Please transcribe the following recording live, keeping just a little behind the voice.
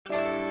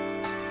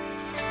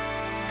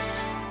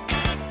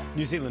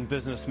New Zealand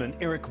businessman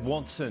Eric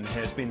Watson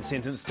has been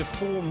sentenced to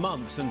 4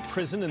 months in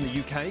prison in the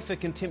UK for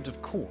contempt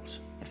of court.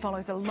 It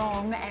follows a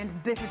long and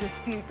bitter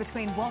dispute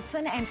between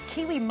Watson and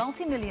Kiwi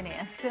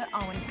multimillionaire Sir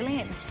Owen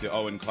Glenn. Sir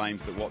Owen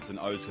claims that Watson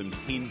owes him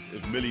tens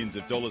of millions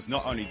of dollars.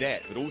 Not only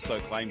that, but also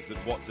claims that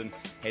Watson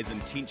has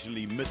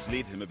intentionally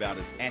misled him about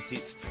his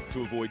assets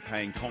to avoid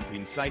paying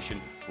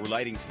compensation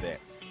relating to that.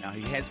 Now,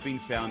 he has been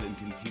found in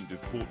contempt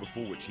of court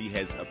before, which he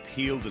has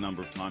appealed a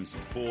number of times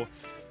before,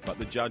 but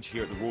the judge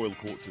here at the Royal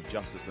Courts of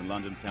Justice in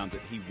London found that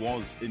he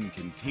was in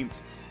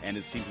contempt and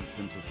has sentenced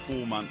him to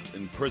 4 months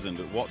in prison.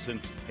 But Watson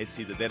has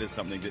said that that is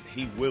something that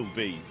he will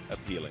be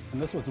appealing.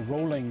 And this was a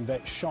ruling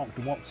that shocked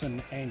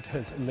Watson and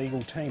his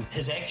legal team.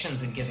 His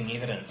actions in giving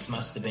evidence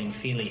must have been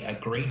fairly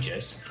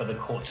egregious for the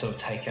court to have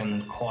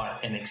taken quite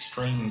an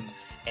extreme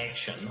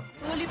action.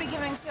 Will you be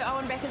giving Sir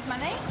Owen back his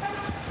money?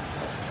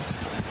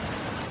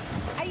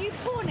 Are you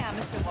poor now,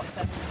 Mr.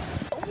 Watson?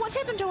 What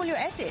happened to all your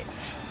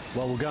assets?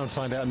 Well, we'll go and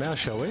find out now,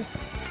 shall we?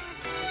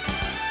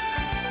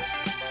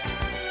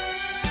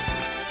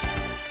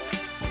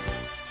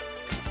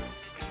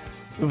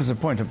 It was a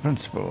point of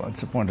principle,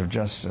 it's a point of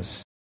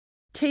justice.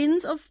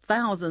 Tens of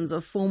thousands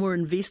of former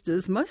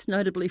investors, most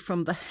notably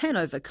from the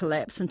Hanover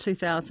collapse in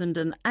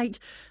 2008,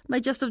 may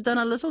just have done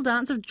a little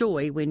dance of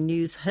joy when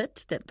news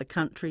hit that the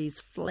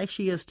country's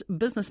flashiest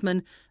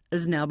businessman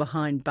is now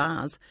behind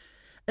bars.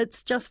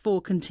 It's just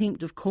for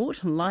contempt of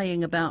court,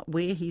 lying about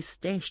where he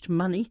stashed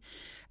money,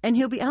 and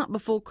he'll be out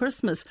before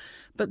Christmas.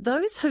 But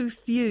those who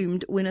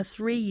fumed when a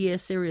 3-year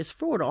serious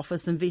fraud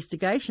office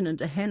investigation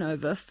into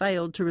Hanover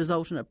failed to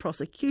result in a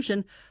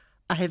prosecution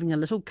are having a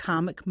little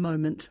karmic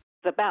moment.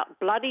 It's about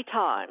bloody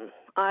time.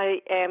 I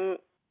am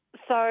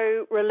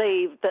so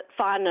relieved that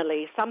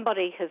finally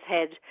somebody has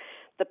had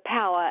the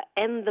power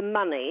and the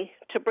money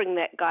to bring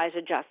that guy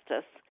to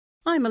justice.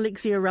 I'm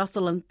Alexia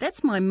Russell, and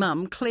that's my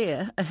mum,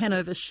 Claire, a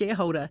Hanover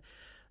shareholder.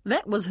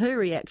 That was her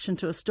reaction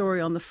to a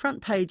story on the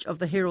front page of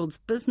the Herald's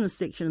business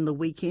section in the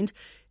weekend,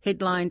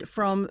 headlined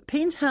 "From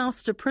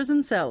Penthouse to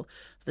Prison Cell,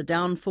 the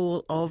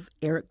Downfall of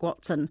Eric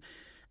Watson."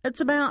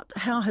 It's about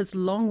how his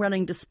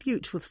long-running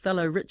dispute with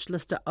fellow rich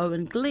lister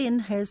Owen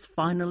Glenn has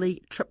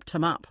finally tripped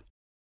him up.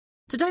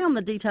 Today on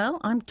The Detail,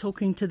 I'm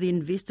talking to the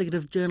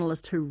investigative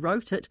journalist who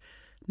wrote it,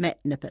 Matt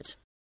Nippert.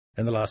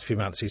 In the last few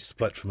months, he's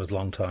split from his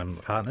long-time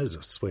partner, who's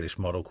a Swedish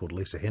model called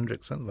Lisa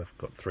Henriksson. They've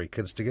got 3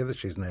 kids together.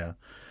 She's now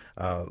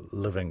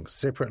living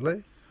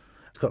separately.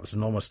 He's got this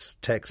enormous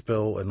tax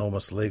bill,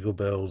 enormous legal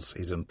bills.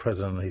 He's in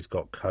prison. He's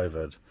got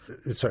COVID.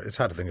 It's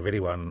hard to think of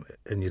anyone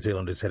in New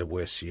Zealand who's had a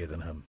worse year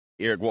than him.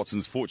 Eric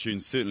Watson's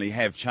fortunes certainly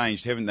have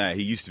changed, haven't they?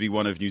 He used to be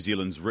one of New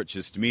Zealand's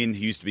richest men.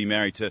 He used to be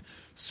married to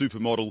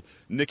supermodel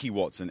Nikki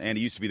Watson, and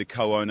he used to be the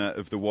co-owner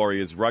of the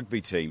Warriors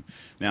rugby team.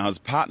 Now, his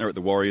partner at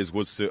the Warriors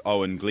was Sir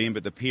Owen Glenn,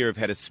 but the pair have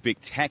had a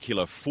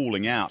spectacular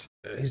falling out.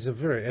 He's a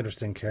very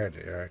interesting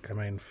character, Eric. I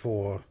mean,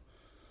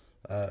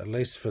 at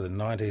least for the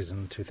 90s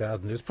and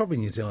 2000s, he was probably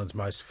New Zealand's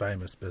most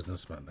famous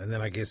businessman. And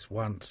then I guess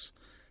once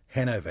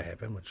Hanover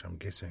happened, which I'm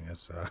guessing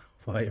is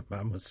why your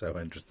mum was so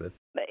interested.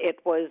 It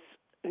was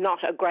not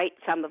a great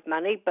sum of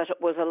money, but it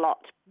was a lot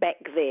back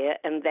there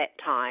in that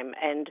time.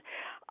 And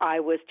I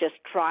was just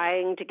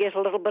trying to get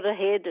a little bit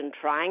ahead and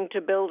trying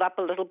to build up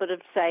a little bit of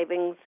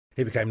savings.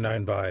 He became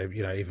known by,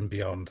 even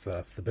beyond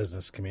the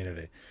business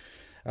community.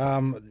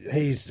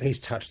 He's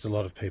touched a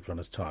lot of people in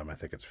his time, I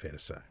think it's fair to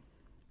say.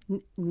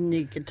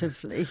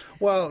 Negatively.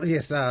 Well,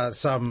 yes,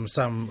 some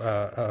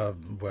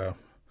were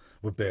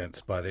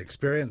burnt by the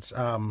experience.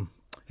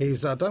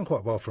 He's done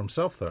quite well for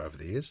himself, though, over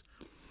the years.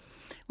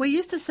 We're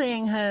used to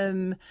seeing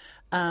him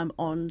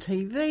on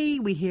TV.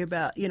 We hear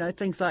about,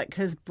 things like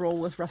his brawl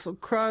with Russell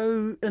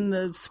Crowe in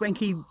the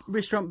swanky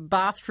restaurant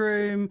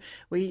bathroom.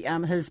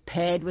 His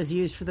pad was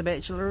used for The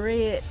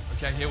Bachelorette.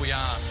 Okay, here we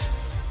are.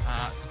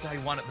 It's day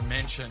 1 at the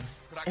mansion.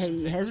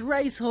 He has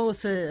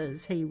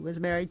racehorses. He was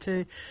married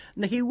to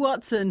Nikki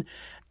Watson.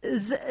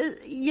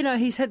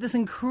 He's had this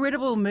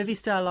incredible movie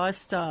star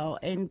lifestyle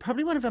and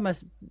probably one of our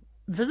most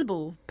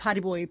visible party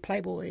boy,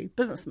 playboy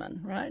businessman,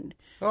 right?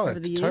 Oh, over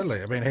the years.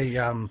 Totally. I mean,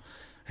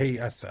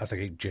 I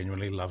think he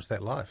genuinely loves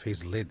that life.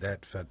 He's led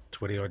that for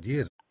 20-odd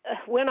years.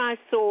 When I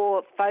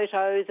saw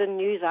photos and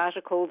news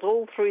articles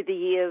all through the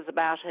years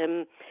about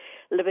him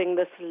living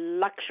this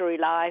luxury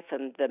life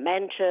and the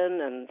mansion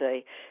and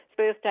the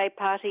birthday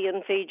party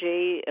in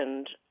Fiji,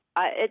 and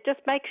it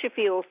just makes you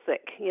feel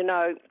sick.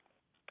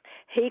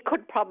 He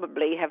could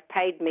probably have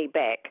paid me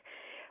back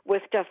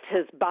with just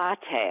his bar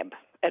tab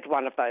at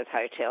one of those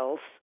hotels.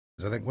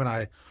 I think when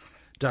I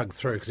dug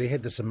through, because he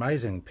had this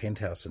amazing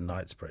penthouse in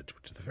Knightsbridge,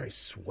 which is the very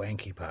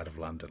swanky part of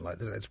London. Like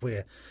it's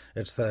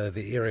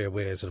the area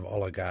where sort of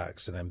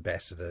oligarchs and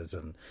ambassadors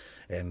and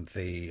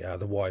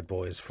the wide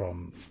boys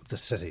from the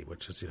city,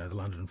 which is the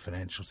London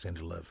financial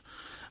centre, live.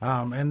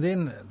 And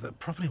then the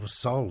property was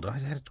sold. I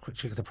had a quick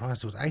check of the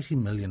price. It was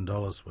 $80 million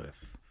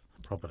worth.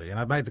 property. And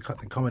I made the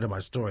comment in my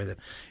story that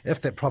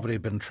if that property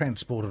had been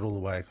transported all the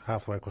way,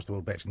 halfway across the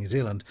world back to New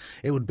Zealand,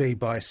 it would be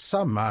by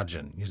some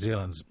margin New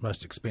Zealand's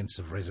most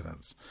expensive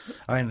residence.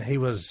 I mean, he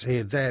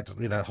had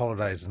that,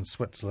 holidays in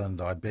Switzerland,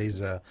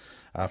 Ibiza.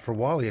 For a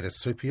while he had a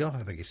super yacht.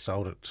 I think he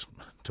sold it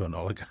to an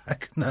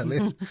oligarch, no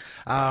less.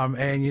 And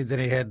then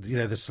he had,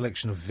 the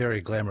selection of very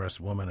glamorous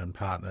women and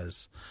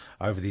partners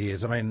over the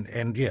years. I mean,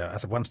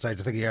 at one stage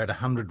I think he owned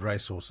 100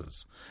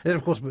 racehorses. And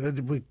of course,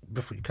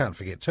 you can't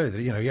forget too that,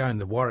 he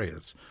owned the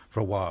Warriors for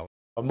a while.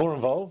 I'm more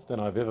involved than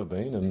I've ever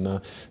been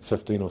in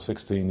 15 or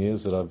 16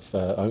 years that I've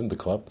owned the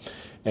club,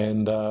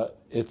 and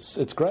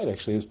it's great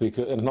actually. It's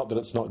because, and not that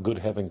it's not good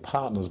having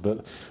partners,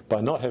 but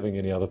by not having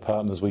any other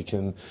partners, we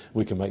can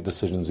make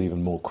decisions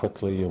even more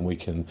quickly, and we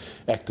can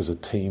act as a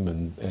team.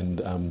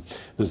 And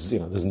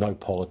there's no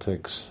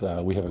politics.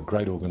 We have a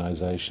great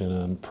organisation,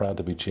 and I'm proud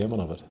to be chairman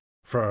of it.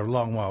 For a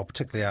long while,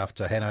 particularly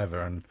after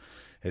Hanover, and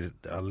he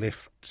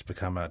left to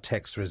become a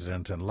tax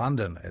resident in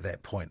London at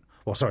that point.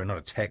 Well, sorry, not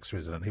a tax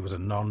resident. He was a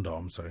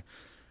non-dom, so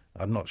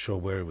I'm not sure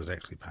where he was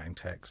actually paying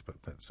tax, but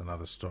that's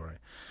another story.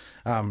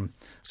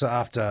 So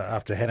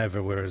after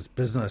Hanover, where his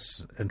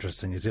business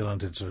interests in New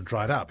Zealand had sort of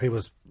dried up, he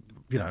was,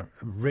 a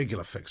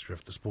regular fixture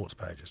of the sports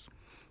pages.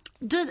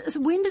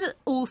 When did it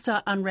all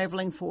start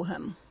unravelling for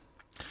him?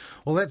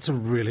 Well, that's a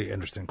really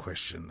interesting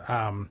question.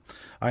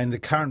 The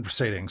current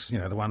proceedings,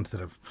 the ones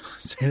that have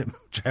seen him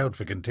jailed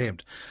for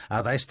contempt,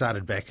 they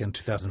started back in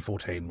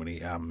 2014 when he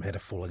had a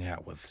falling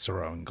out with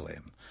Sir Owen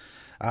Glenn.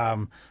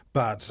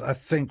 But I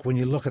think when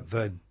you look at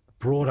the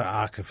broader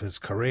arc of his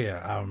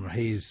career,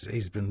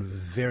 he's been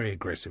very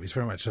aggressive. He's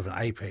very much of an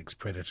apex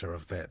predator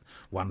of that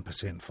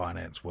 1%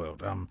 finance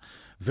world.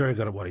 Very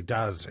good at what he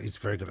does. He's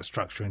very good at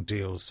structuring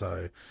deals,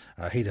 so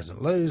he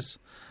doesn't lose.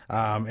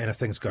 And if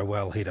things go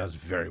well, he does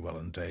very well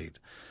indeed.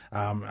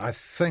 I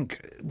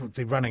think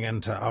running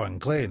into Owen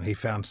Glenn, he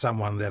found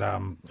someone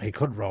that he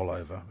could roll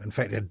over. In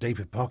fact, he had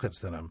deeper pockets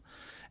than him.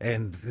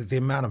 And the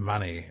amount of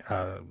money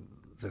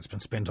that's been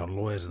spent on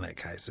lawyers in that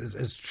case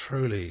is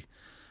truly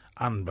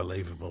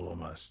unbelievable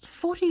almost.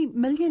 $40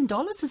 million,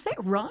 is that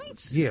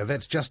right? Yeah,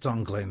 that's just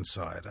on Glenn's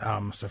side.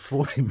 So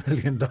 $40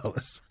 million.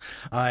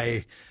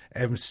 I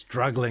am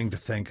struggling to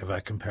think of a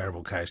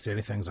comparable case. The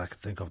only things I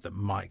could think of that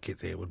might get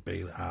there would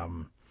be, I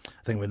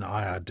think when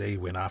IRD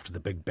went after the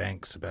big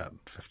banks about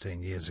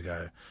 15 years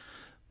ago,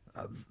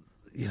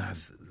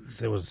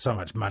 there was so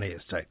much money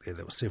at stake there.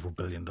 There was several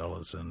 $billion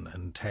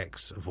in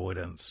tax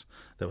avoidance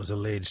that was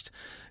alleged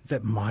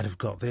that might have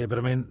got there. But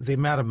I mean, the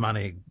amount of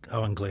money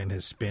Owen Glenn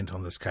has spent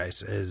on this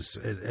case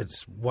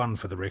it's one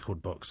for the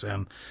record books.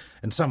 And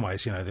in some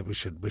ways, that we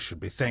should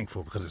be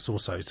thankful, because it's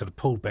also sort of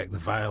pulled back the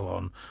veil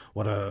on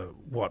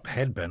what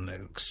had been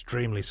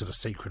extremely sort of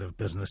secretive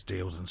business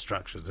deals and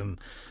structures. And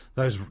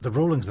the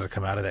rulings that have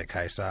come out of that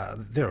case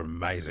they're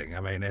amazing.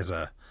 I mean, as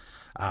a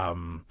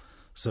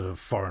sort of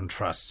foreign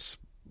trusts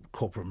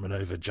corporate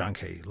manoeuvre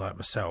junkie like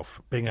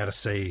myself, being able to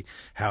see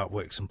how it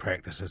works in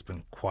practice has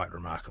been quite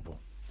remarkable.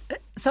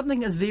 Something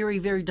that's very,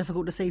 very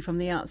difficult to see from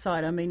the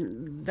outside. I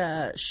mean,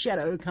 the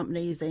shadow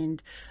companies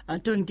and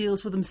doing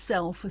deals with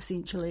himself,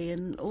 essentially,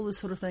 and all this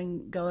sort of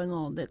thing going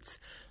on that's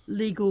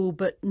legal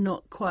but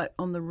not quite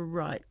on the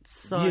right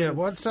side. Yeah,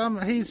 well,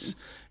 he's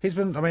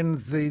been. I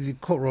mean, the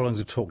court rulings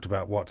have talked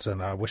about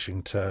Watson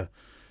wishing to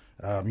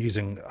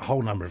using a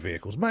whole number of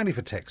vehicles, mainly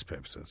for tax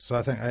purposes. So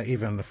I think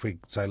even if we,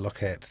 say,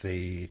 look at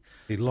the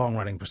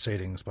long-running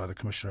proceedings by the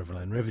Commissioner of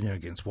Inland Revenue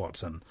against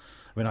Watson,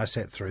 I mean, I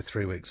sat through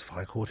 3 weeks of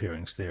High Court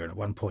hearings there, and at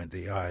one point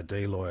the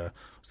IRD lawyer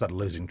started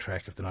losing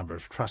track of the number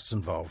of trusts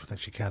involved. I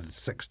think she counted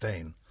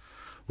 16.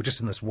 Well,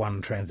 just in this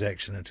one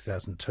transaction in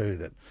 2002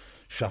 that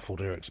shuffled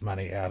Eric's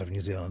money out of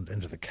New Zealand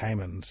into the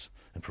Caymans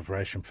in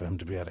preparation for him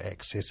to be able to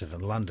access it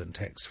in London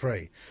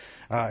tax-free.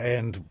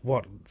 And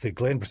what the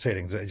Glenn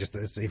proceedings,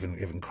 it's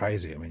even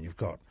crazy. I mean, you've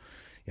got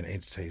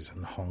entities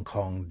in Hong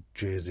Kong,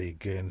 Jersey,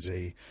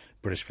 Guernsey,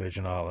 British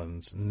Virgin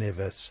Islands,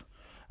 Nevis,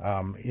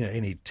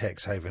 any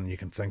tax haven you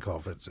can think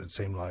of. It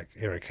seemed like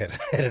Eric had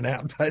an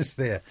outpost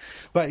there.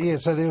 But yeah,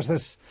 so there was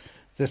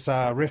this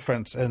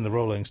reference in the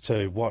rulings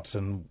to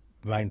Watson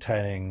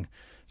maintaining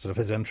sort of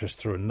his interest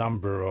through a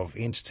number of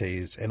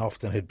entities, and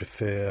often he'd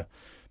prefer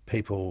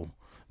people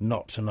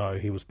not to know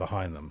he was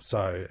behind them.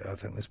 So I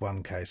think there's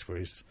one case where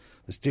he's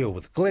this deal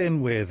with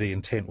Glenn where the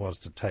intent was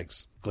to take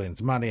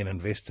Glenn's money and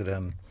invest it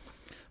in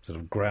sort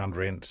of ground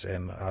rents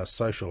and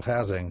social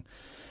housing,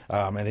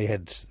 and he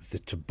had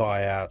to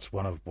buy out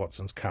one of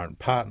Watson's current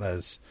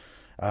partners,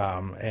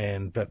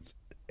 and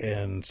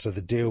so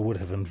the deal would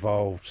have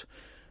involved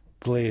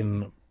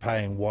Glenn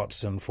paying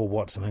Watson for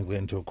Watson and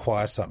Glenn to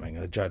acquire something,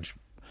 and the judge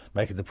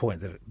making the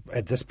point that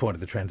at this point of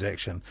the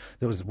transaction,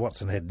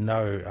 Watson had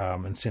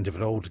no incentive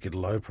at all to get a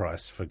low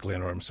price for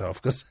Glenn or himself,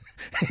 because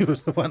he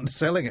was the one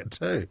selling it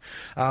too.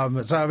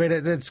 So I mean,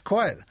 it's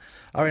quite.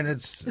 I mean,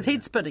 it's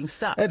head-spinning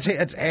stuff. It's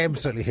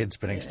absolutely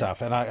head-spinning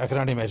stuff, and I can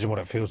only imagine what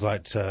it feels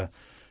like to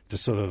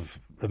sort of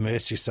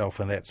immerse yourself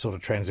in that sort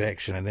of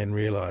transaction and then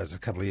realise a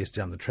couple of years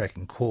down the track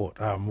in court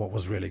what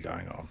was really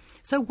going on.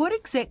 So what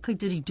exactly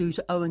did he do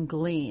to Owen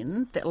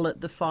Glenn that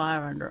lit the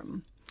fire under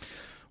him?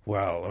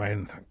 Well, I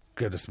mean,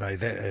 goodness me,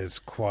 that is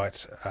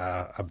quite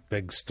a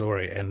big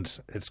story, and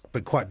it's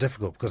been quite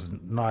difficult because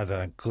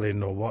neither Glenn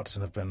nor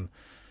Watson have been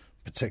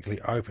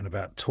particularly open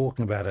about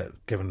talking about it,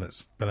 given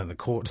it's been in the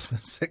courts for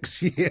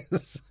 6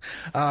 years.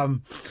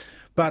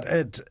 But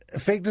it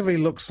effectively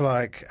looks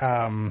like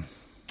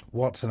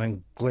Watson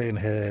and Glenn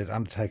had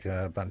undertaken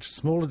a bunch of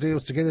smaller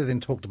deals together, then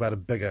talked about a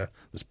bigger,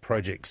 this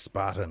Project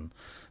Spartan,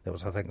 that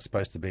was, I think,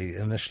 supposed to be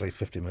initially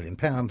 £50 million,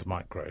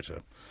 might grow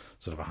to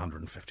sort of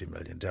 $150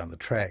 million down the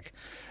track.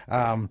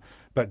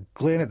 But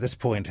Glenn at this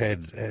point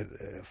had a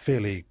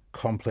fairly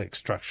complex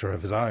structure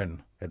of his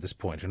own at this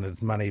point, and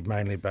his money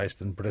mainly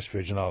based in British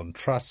Virgin Island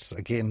trusts,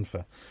 again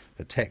for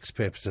tax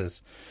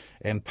purposes.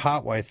 And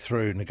partway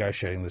through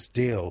negotiating this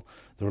deal,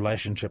 the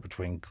relationship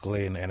between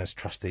Glenn and his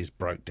trustees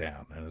broke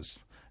down, and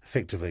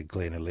effectively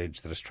Glenn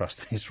alleged that his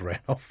trustees ran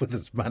off with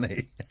his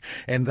money,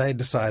 and they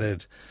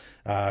decided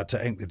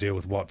to ink the deal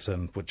with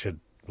Watson, which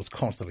was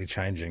constantly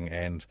changing,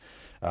 and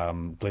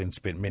Glenn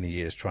spent many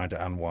years trying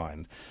to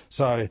unwind.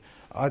 So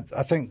I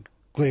think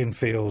Glenn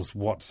feels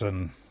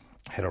Watson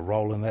had a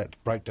role in that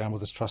breakdown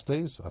with his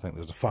trustees. I think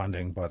there was a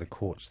finding by the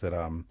courts that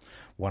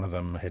one of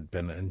them had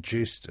been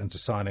induced into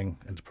signing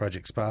into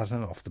Project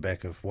Spartan off the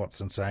back of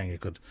Watson saying he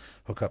could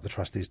hook up the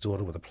trustee's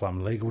daughter with a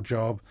plum legal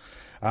job.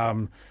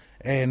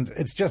 And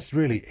it's just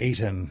really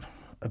eaten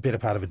a better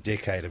part of a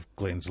decade of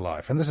Glenn's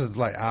life. And this is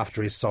like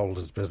after he's sold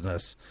his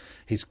business.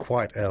 He's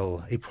quite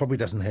ill. He probably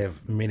doesn't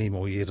have many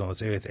more years on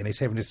this earth, and he's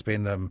having to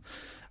spend them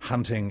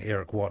hunting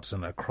Eric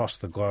Watson across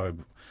the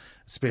globe,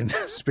 spending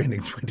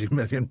 £20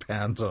 million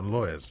on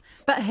lawyers.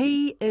 But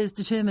he is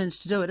determined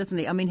to do it, isn't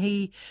he? I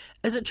mean,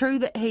 is it true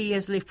that he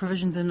has left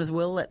provisions in his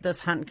will that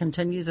this hunt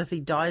continues if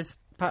he dies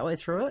partway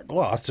through it?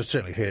 Well, I've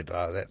certainly heard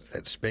that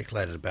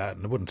speculated about,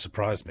 and it wouldn't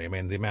surprise me. I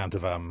mean, the amount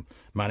of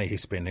money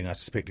he's spending, I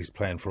suspect he's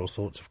planned for all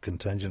sorts of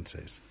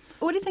contingencies.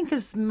 What do you think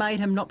has made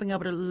him not being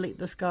able to let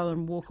this go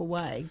and walk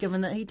away,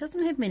 given that he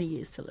doesn't have many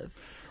years to live?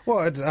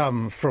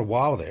 Well, for a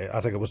while there,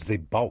 I think it was the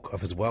bulk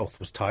of his wealth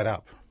was tied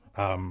up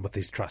with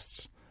these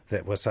trusts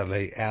that were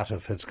suddenly out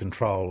of his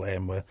control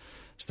and were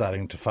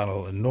starting to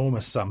funnel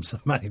enormous sums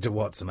of money to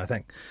Watson. I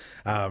think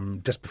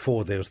just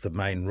before there was the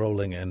main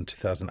ruling in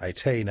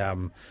 2018,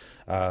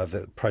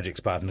 the Project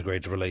Spartan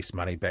agreed to release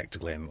money back to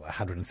Glenn,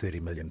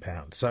 £130 million.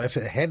 So if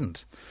it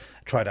hadn't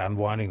tried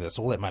unwinding this,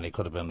 all that money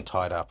could have been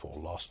tied up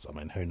or lost. I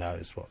mean, who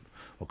knows what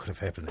could have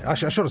happened there. I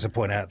should also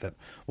point out that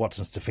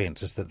Watson's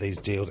defence is that these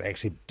deals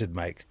actually did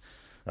make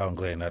Owen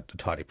Glenn a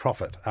tidy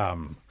profit.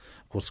 Of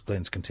course,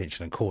 Glenn's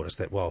contention in court is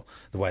that, well,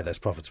 the way those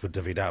profits were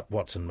divvied up,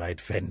 Watson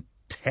made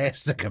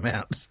fantastic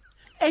amounts.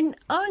 And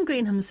Owen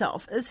Glenn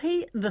himself, is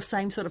he the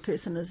same sort of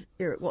person as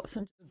Eric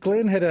Watson?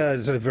 Glenn had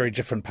a sort of very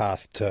different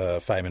path to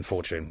fame and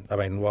fortune. I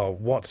mean, while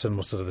Watson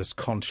was sort of this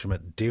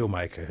consummate deal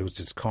maker who was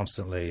just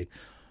constantly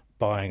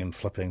buying and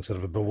flipping sort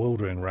of a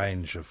bewildering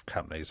range of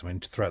companies. I mean,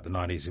 throughout the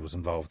 90s, he was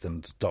involved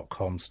in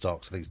 .com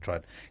stocks. He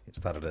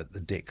started a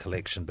debt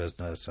collection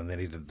business, and then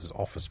he did his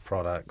office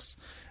products,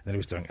 and then he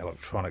was doing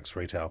electronics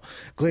retail.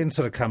 Glenn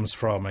sort of comes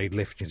from, he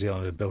left New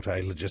Zealand and built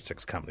a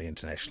logistics company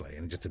internationally,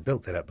 and he just had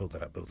built that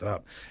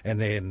up,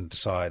 and then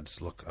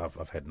decides, look,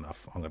 I've had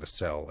enough, I'm going to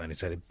sell, and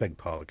he's had a big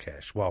pile of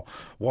cash. While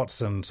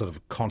Watson sort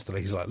of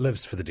constantly, he's like,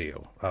 lives for the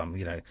deal,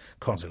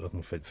 constantly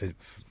looking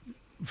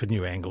for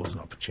new angles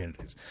and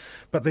opportunities.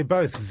 But they're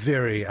both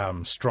very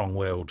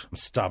strong-willed,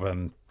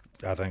 stubborn,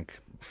 I think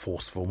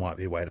forceful might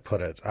be a way to put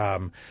it,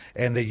 and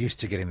they're used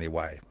to getting their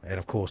way. And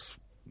of course,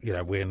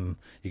 when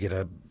you get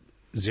a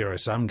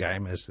zero-sum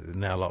game, as they're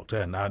now locked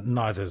in,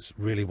 neither's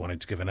really wanting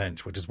to give an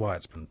inch, which is why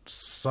it's been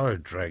so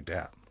dragged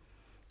out.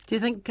 Do you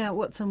think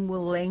Watson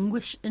will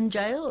languish in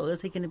jail, or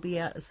is he going to be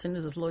out as soon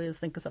as his lawyers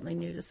think of something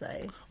new to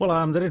say?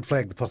 Well, they did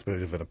flag the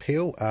possibility of an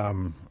appeal. I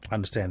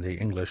understand the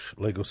English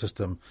legal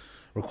system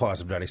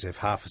requires him to only serve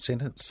half a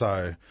sentence,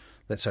 so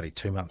that's only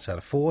 2 months out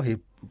of 4. He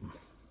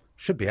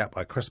should be out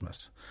by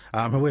Christmas.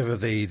 However,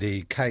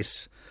 the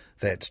case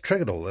that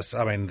triggered all this,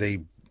 I mean,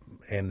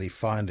 the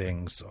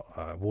findings,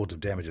 awards of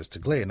damages to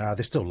Glenn,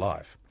 they're still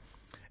live.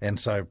 And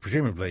so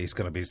presumably he's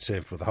going to be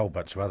served with a whole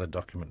bunch of other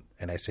document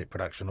and asset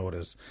production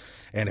orders.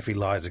 And if he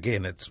lies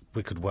again,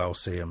 we could well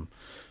see him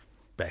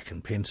back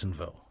in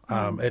Pentonville.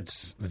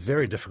 It's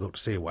very difficult to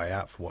see a way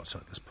out for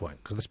Watson at this point,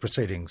 because this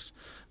proceeding's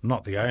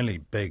not the only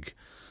big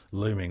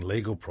looming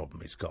legal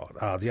problem he's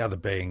got. The other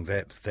being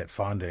that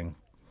finding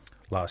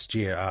last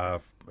year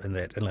in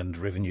that Inland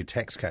Revenue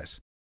tax case.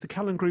 The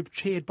Cullen Group,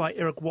 chaired by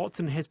Eric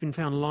Watson, has been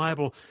found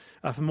liable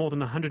for more than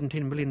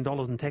 $110 million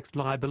in tax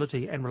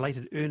liability and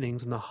related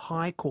earnings in the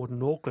High Court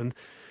in Auckland.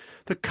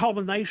 The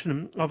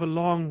culmination of a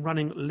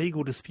long-running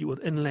legal dispute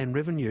with Inland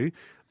Revenue.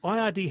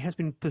 IRD has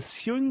been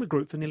pursuing the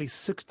group for nearly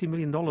 $60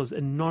 million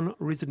in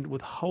non-resident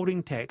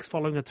withholding tax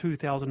following a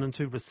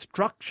 2002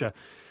 restructure,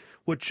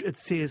 which it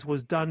says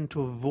was done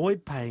to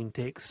avoid paying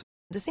tax.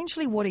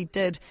 Essentially what he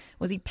did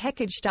was he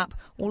packaged up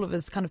all of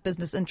his kind of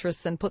business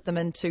interests and put them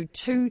into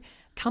 2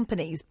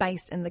 companies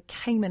based in the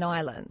Cayman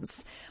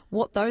Islands.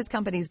 What those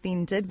companies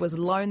then did was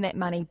loan that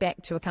money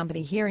back to a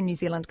company here in New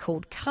Zealand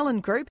called Cullen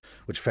Group,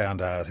 which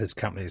found his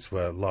companies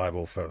were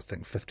liable for, I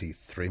think,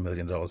 $53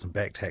 million in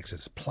back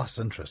taxes plus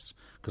interest,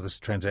 because this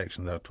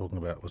transaction they were talking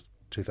about was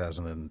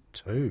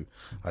 2002,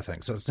 I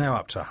think. So it's now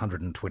up to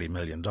 $120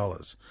 million.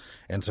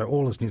 And so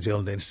all his New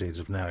Zealand entities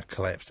have now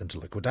collapsed into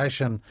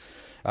liquidation.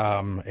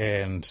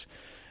 And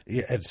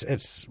yeah,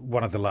 it's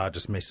one of the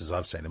largest messes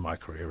I've seen in my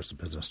career as a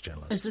business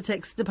journalist. Is the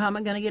tax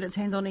department going to get its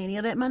hands on any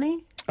of that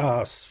money?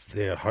 I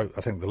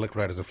think the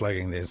liquidators are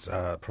flagging there's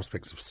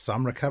prospects of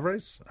some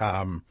recoveries,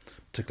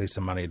 particularly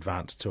some money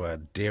advanced to a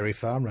dairy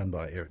farm run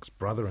by Eric's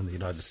brother in the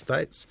United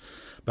States.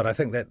 But I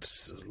think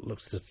it's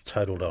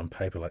totaled on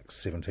paper like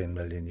 17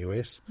 million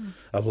US,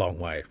 a long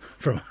way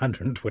from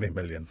 120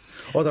 million.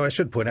 Although I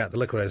should point out the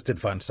liquidators did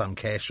find some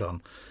cash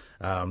on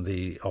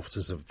the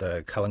offices of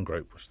the Cullen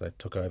Group, which they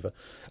took over.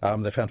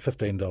 They found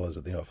 $15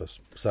 at the office.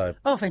 So,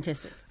 oh,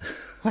 fantastic.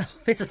 Well,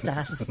 there's a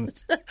start,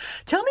 isn't it?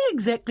 Tell me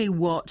exactly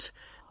what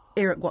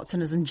Eric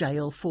Watson is in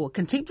jail for.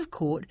 Contempt of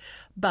court,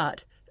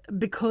 but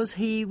because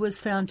he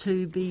was found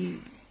to be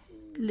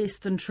less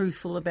than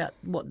truthful about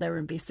what they were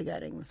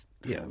investigating.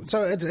 Yeah,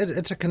 so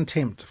it's a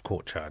contempt of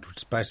court charge, which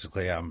is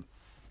basically,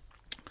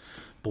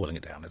 boiling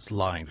it down, it's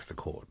lying to the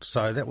court.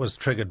 So that was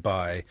triggered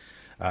by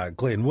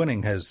Glenn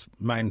winning his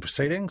main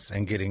proceedings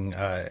and getting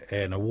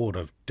an award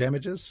of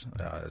damages,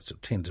 it's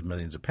tens of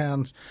millions of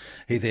pounds.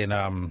 He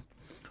then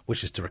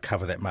wishes to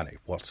recover that money.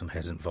 Watson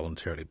hasn't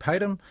voluntarily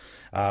paid him.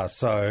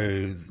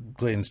 So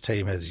Glenn's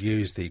team has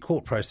used the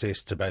court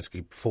process to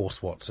basically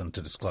force Watson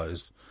to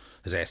disclose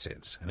his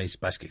assets, and he's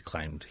basically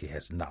claimed he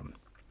has none.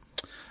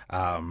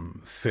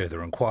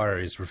 Further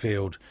inquiries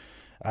revealed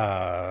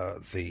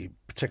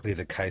particularly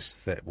the case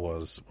that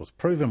was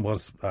proven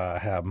was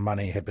how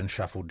money had been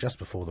shuffled just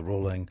before the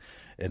ruling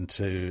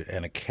into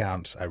an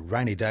account, a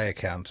rainy day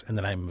account, in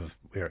the name of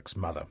Eric's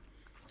mother.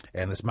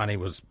 And this money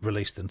was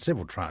released in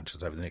several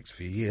tranches over the next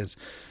few years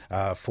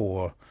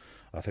for,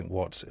 I think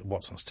what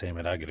Watson's team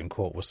had argued in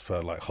court was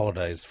for like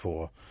holidays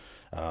for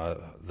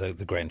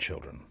the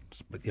grandchildren.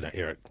 But,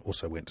 Eric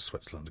also went to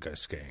Switzerland to go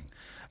skiing.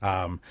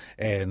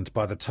 And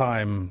by the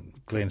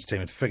time Glenn's team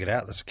had figured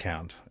out this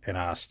account and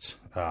asked,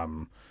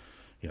 can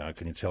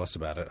you tell us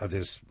about it,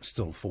 there's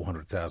still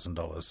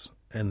 $400,000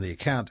 in the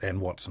account,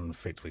 and Watson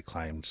effectively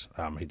claimed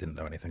he didn't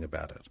know anything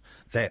about it.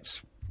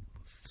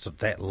 So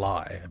that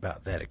lie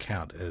about that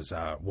account is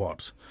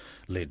what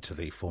led to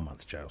the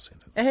 4-month jail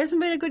sentence. It hasn't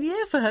been a good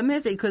year for him,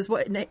 has he? Because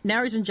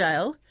now he's in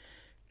jail.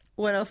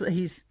 What else?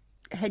 He's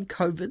had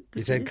COVID.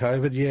 He's had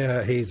COVID,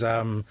 yeah. He's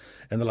in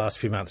the last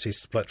few months he's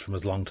split from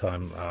his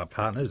longtime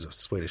partner, who's a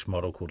Swedish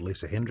model called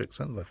Lisa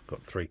Henriksson. They've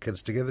got 3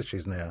 kids together.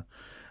 She's now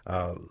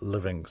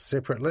living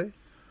separately.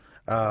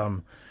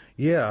 So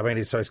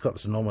he's got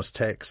this enormous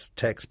tax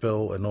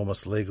bill,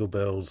 enormous legal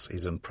bills.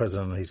 He's in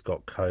prison. He's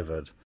got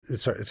COVID.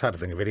 It's hard to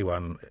think of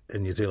anyone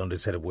in New Zealand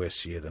who's had a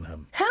worse year than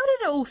him. How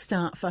did it all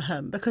start for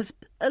him? Because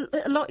a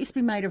lot used to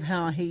be made of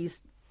how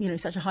he's,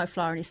 such a high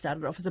flyer and he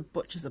started off as a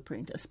butcher's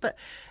apprentice. But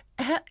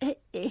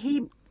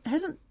he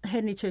hasn't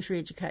had any tertiary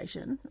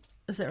education.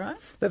 Is that right?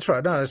 That's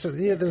right. No,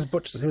 he was a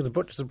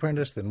butcher's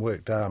apprentice, then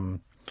worked...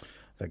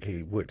 I think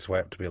he worked his way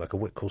up to be like a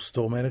Whitcoulls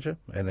store manager,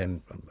 and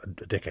then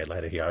a decade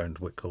later he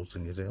owned Whitcoulls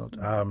in New Zealand.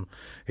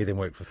 He then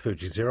worked for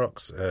Fuji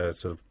Xerox,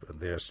 sort of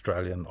their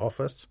Australian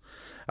office,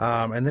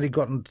 and then he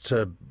got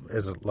into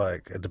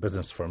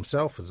business for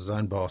himself as his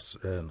own boss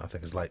in I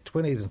think his late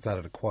 20s, and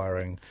started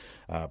acquiring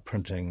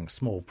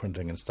small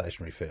printing and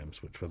stationery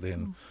firms, which were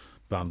then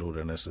bundled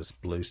in as this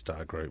Blue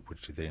Star Group,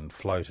 which he then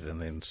floated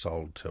and then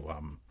sold to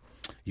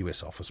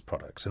US office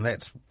products, and I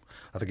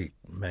think he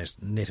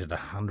netted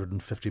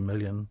 $150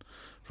 million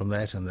from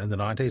that in the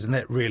 90s, and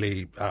that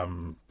really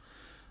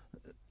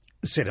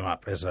set him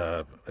up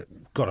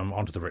got him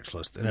onto the rich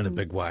list and in a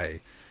big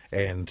way,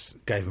 and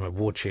gave him a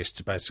war chest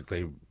to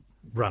basically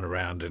run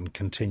around and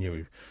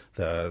continue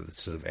the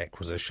sort of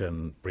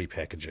acquisition,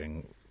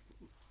 repackaging,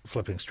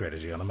 flipping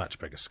strategy on a much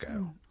bigger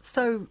scale.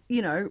 So,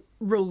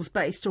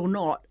 rules-based or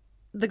not,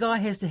 the guy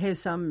has to have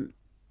some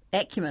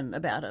acumen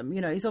about him.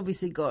 He's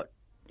obviously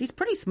he's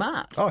pretty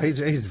smart. Oh, he's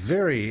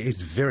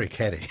very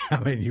catty. I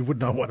mean, you would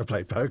not want to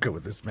play poker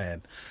with this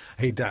man.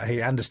 He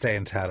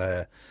understands how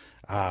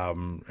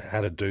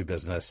to do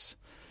business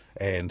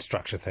and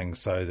structure things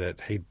so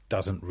that he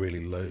doesn't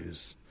really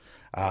lose.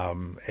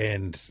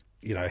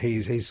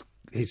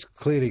 He's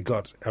clearly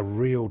got a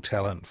real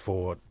talent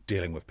for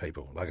dealing with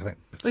people. I think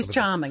he's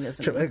charming,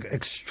 isn't he?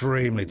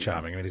 Extremely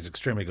charming. I mean, he's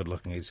extremely good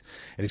looking. He's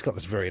got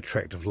this very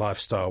attractive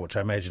lifestyle, which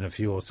I imagine if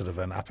you're sort of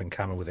an up and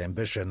comer with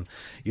ambition,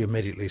 you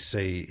immediately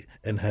see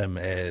in him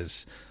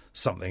as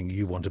something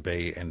you want to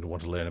be and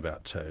want to learn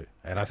about too.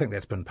 And I think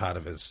that's been part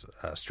of his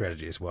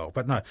strategy as well.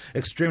 But no,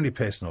 extremely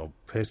personable.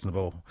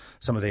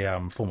 Some of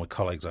the former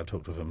colleagues I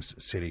talked with him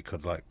said he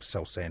could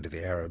sell sand to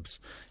the Arabs.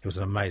 He was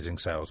an amazing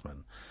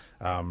salesman.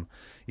 And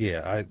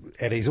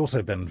he's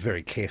also been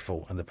very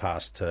careful in the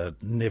past to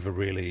never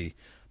really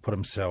put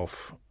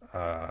himself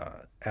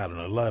out on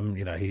a limb.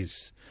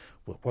 He's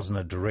wasn't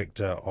a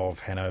director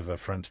of Hanover,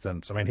 for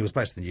instance. I mean, he was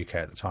based in the UK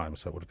at the time,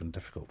 so it would have been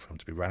difficult for him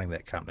to be running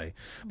that company.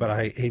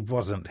 But he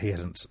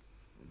hasn't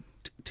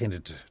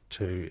tended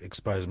to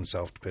expose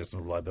himself to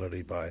personal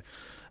liability by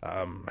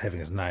having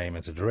his name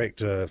as a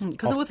director.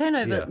 Because with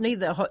Hanover,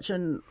 neither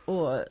Hodgson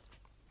or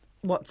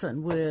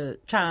Watson were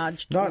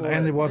charged. No,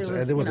 and there was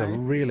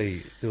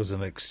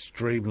an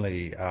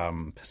extremely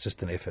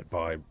persistent effort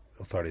by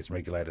authorities and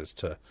regulators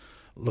to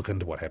look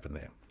into what happened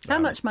there. How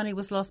much money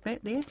was lost back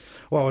there?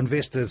 Well,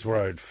 investors were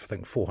owed, I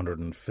think,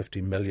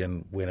 $450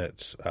 million when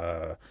it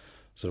sort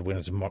of went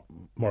into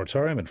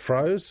moratorium and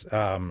froze.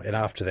 And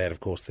after that, of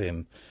course,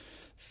 then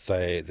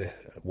the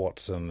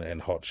Watson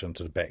and Hodgson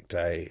sort of backed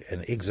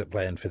an exit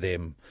plan for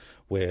them,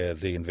 where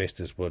the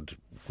investors would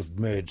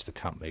merge the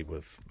company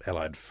with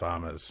Allied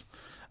Farmers.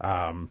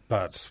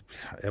 But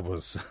it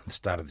was the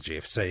start of the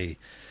GFC.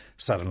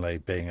 Suddenly,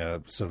 being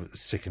a sort of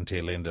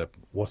second-tier lender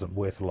wasn't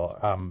worth a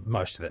lot.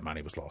 Most of that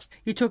money was lost.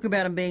 You talk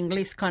about him being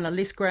less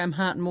Graham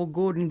Hart and more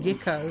Gordon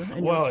Gekko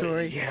in your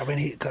story. Yeah, I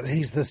mean,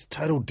 he's this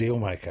total deal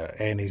maker,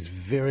 and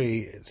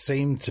it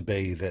seemed to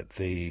be that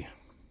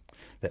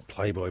that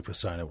playboy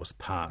persona was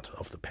part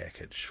of the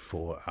package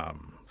for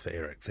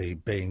Eric. The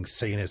being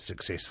seen as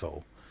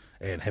successful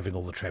and having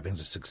all the trappings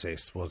of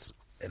success was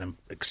an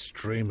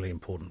extremely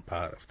important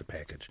part of the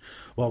package.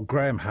 While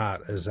Graham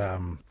Hart is,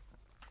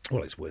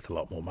 he's worth a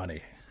lot more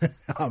money.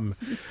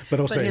 But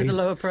also he has a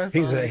lower profile.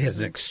 He has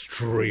an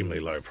extremely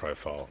low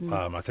profile.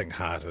 I think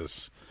Hart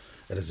is,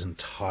 in his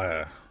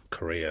entire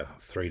career,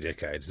 3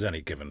 decades, has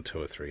only given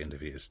 2 or 3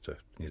 interviews to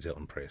New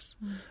Zealand press.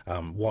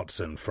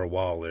 Watson, for a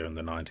while there in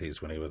the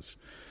 90s when he was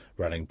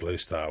running Blue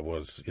Star,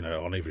 was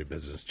on every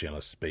business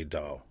journalist speed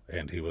dial,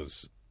 and he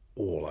was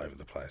all over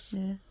the place.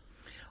 Yeah.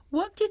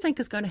 What do you think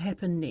is going to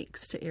happen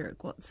next to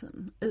Eric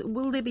Watson?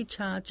 Will there be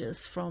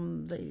charges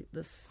from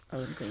this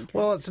Owen Glenn case?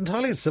 Well, it's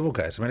entirely a civil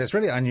case. I mean, it's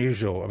really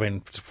unusual,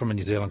 from a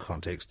New Zealand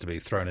context, to be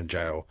thrown in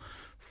jail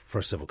for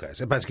a civil case.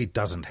 It basically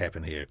doesn't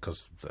happen here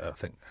because I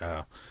think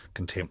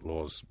contempt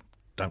laws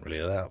don't really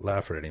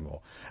allow for it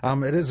anymore.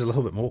 It is a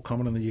little bit more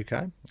common in the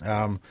UK.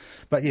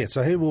 But yeah,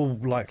 so he will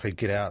likely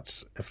get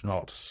out, if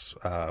not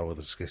with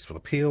a successful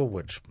appeal,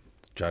 which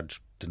the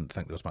judge didn't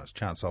think there was much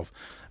chance of,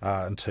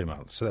 in 2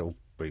 months. So that will be,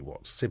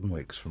 7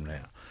 weeks from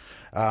now.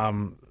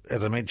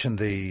 As I mentioned,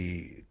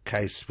 the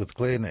case with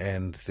Glenn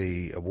and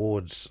the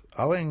awards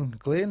owing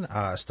Glenn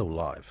are still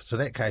live. So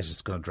that case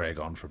is going to drag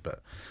on for a bit.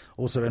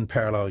 Also, in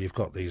parallel, you've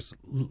got these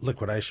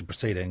liquidation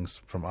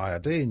proceedings from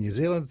IRD in New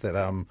Zealand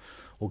that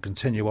will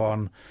continue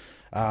on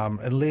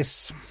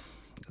unless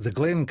the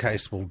Glenn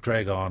case will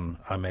drag on,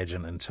 I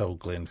imagine, until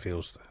Glenn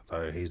feels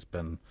though he's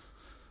been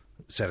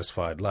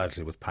satisfied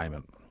largely with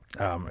payment.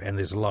 And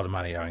there's a lot of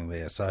money owing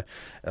there. So,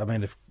 I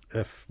mean,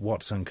 if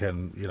Watson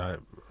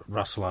can,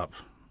 rustle up,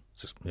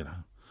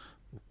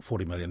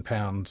 £40 million,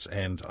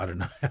 and I don't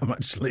know how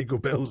much legal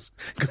bills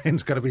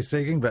Glenn's going to be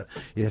seeking, but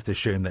you have to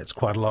assume that's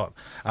quite a lot.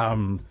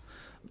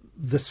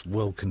 This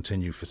will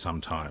continue for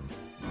some time.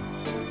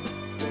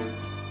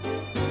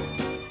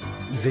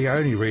 The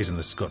only reason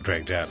this got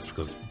dragged out is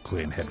because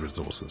Glenn had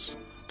resources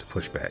to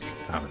push back,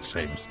 it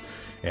seems.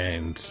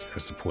 And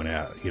as to point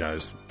out,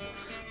 it's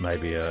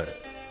maybe an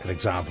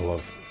example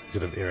of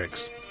sort of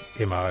Eric's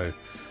MO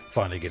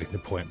finally getting to the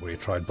point where he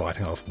tried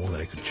biting off more than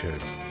he could chew.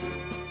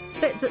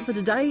 That's it for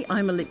today.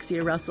 I'm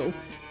Alexia Russell.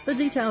 The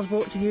details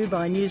brought to you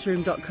by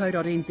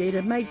newsroom.co.nz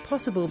are made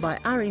possible by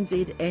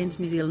RNZ and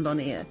New Zealand On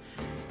Air.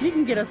 You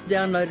can get us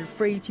downloaded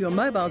free to your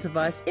mobile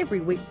device every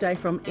weekday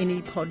from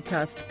any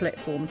podcast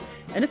platform.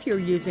 And if you're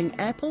using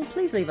Apple,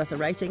 please leave us a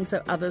rating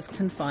so others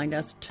can find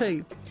us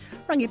too.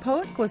 Rangi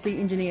Poak was the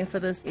engineer for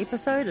this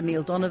episode,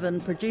 Emile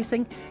Donovan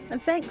producing,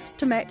 and thanks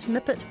to Matt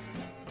Nippert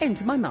and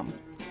to my mum.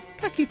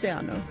 Ka kite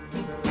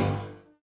anō.